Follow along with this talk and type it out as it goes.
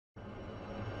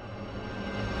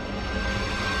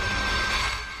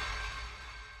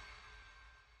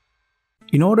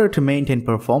In order to maintain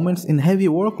performance in heavy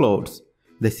workloads,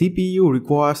 the CPU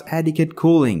requires adequate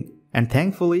cooling, and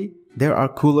thankfully, there are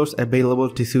coolers available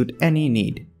to suit any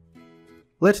need.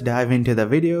 Let's dive into the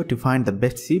video to find the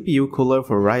best CPU cooler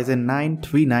for Ryzen 9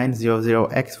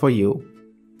 3900X for you.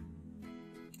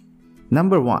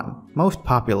 Number 1. Most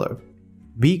popular.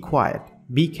 Be Quiet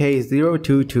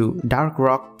BK022 Dark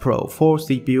Rock Pro 4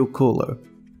 CPU Cooler.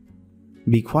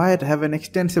 Be Quiet have an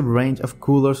extensive range of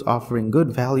coolers offering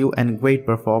good value and great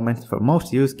performance for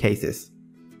most use cases.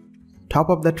 Top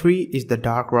of the tree is the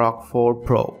Dark Rock 4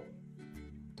 Pro.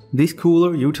 This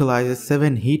cooler utilizes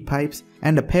 7 heat pipes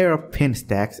and a pair of pin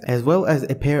stacks as well as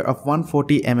a pair of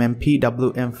 140mm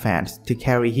PWM fans to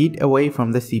carry heat away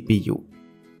from the CPU.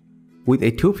 With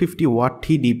a 250 watt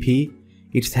TDP,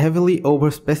 it's heavily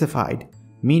overspecified,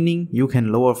 meaning you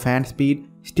can lower fan speed,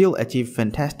 still achieve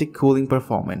fantastic cooling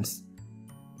performance.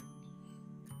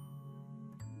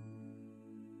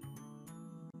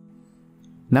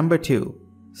 Number 2.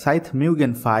 Scythe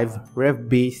Mugen 5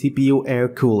 Rev.B CPU Air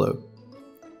Cooler.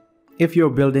 If you're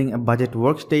building a budget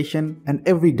workstation and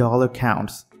every dollar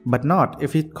counts, but not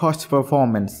if it costs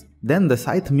performance, then the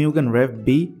Scythe Mugen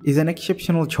Rev.B is an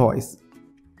exceptional choice.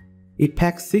 It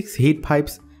packs 6 heat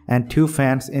pipes and 2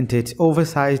 fans into its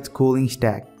oversized cooling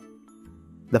stack.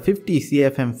 The 50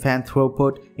 CFM fan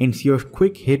throughput ensures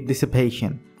quick heat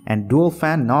dissipation, and dual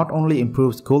fan not only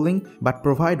improves cooling but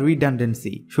provide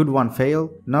redundancy should one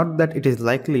fail, not that it is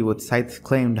likely with Scythe's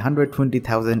claimed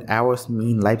 120,000 hours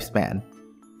mean lifespan.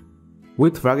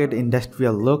 With rugged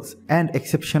industrial looks and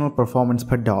exceptional performance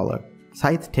per dollar,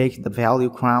 Scythe takes the value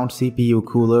crown CPU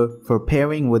cooler for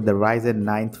pairing with the Ryzen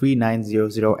 9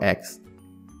 3900X.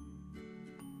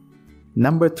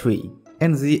 Number 3.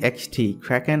 NZXT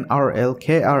Kraken RL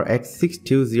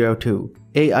KRX6202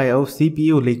 AIO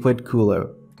CPU Liquid Cooler.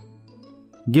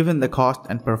 Given the cost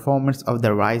and performance of the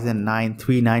Ryzen 9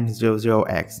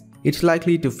 3900X, it's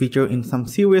likely to feature in some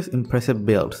serious impressive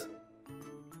builds.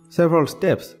 Several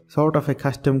steps, sort of a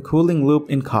custom cooling loop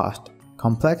in cost,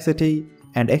 complexity,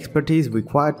 and expertise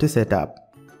required to set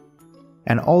up.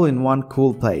 An all-in-one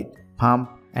cool plate,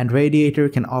 pump, and radiator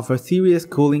can offer serious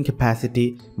cooling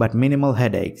capacity but minimal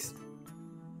headaches.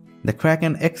 The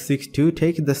Kraken X62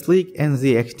 takes the sleek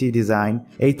NZXT design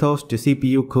ethos to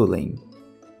CPU cooling.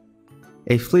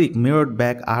 A sleek mirrored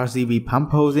back RGB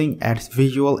pump housing adds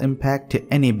visual impact to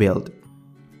any build,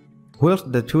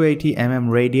 whilst the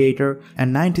 280mm radiator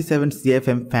and 97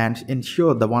 CFM fans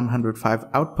ensure the 105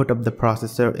 output of the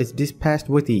processor is dispatched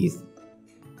with ease.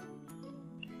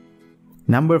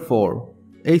 Number 4.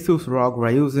 ASUS ROG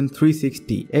Ryujin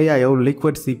 360 AIO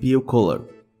Liquid CPU Cooler.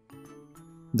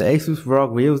 The ASUS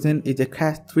ROG Ryujin is a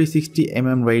cast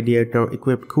 360mm radiator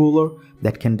equipped cooler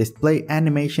that can display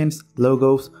animations,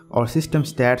 logos, or system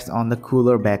stats on the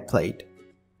cooler backplate.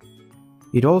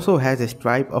 It also has a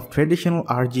stripe of traditional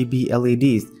RGB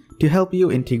LEDs to help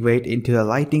you integrate into a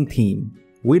lighting theme.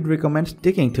 We'd recommend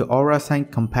sticking to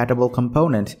AuraSync compatible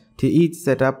components to each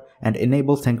setup and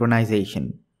enable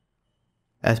synchronization.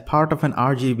 As part of an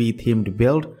RGB themed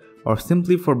build or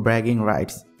simply for bragging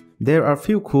rights, there are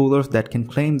few coolers that can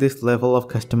claim this level of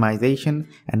customization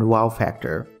and wow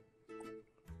factor.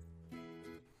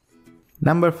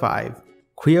 Number 5.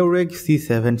 CRYORIG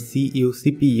C7CU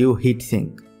CPU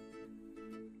Heatsink.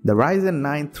 The Ryzen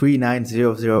 9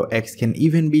 3900X can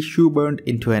even be shoehorned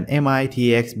into an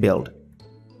MITX build.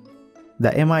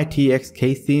 The MITX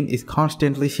case scene is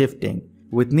constantly shifting,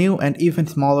 with new and even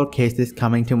smaller cases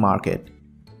coming to market.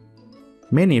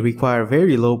 Many require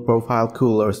very low profile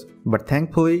coolers, but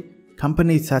thankfully,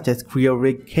 companies such as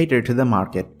CRYORIG cater to the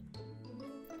market.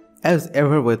 As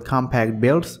ever with compact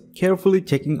builds, carefully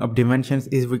checking of dimensions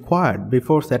is required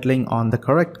before settling on the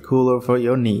correct cooler for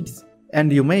your needs,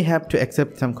 and you may have to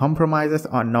accept some compromises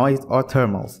on noise or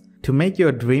thermals to make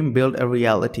your dream build a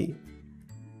reality.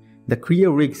 The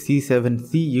CRYORIG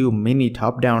C7CU Mini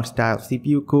top-down style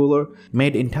CPU cooler,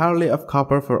 made entirely of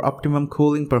copper for optimum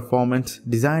cooling performance,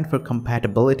 designed for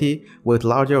compatibility with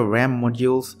larger RAM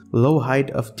modules, low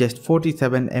height of just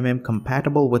 47mm,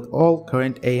 compatible with all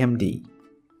current AMD.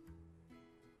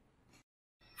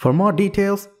 For more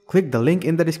details, click the link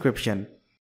in the description.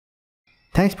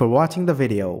 Thanks for watching the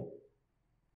video.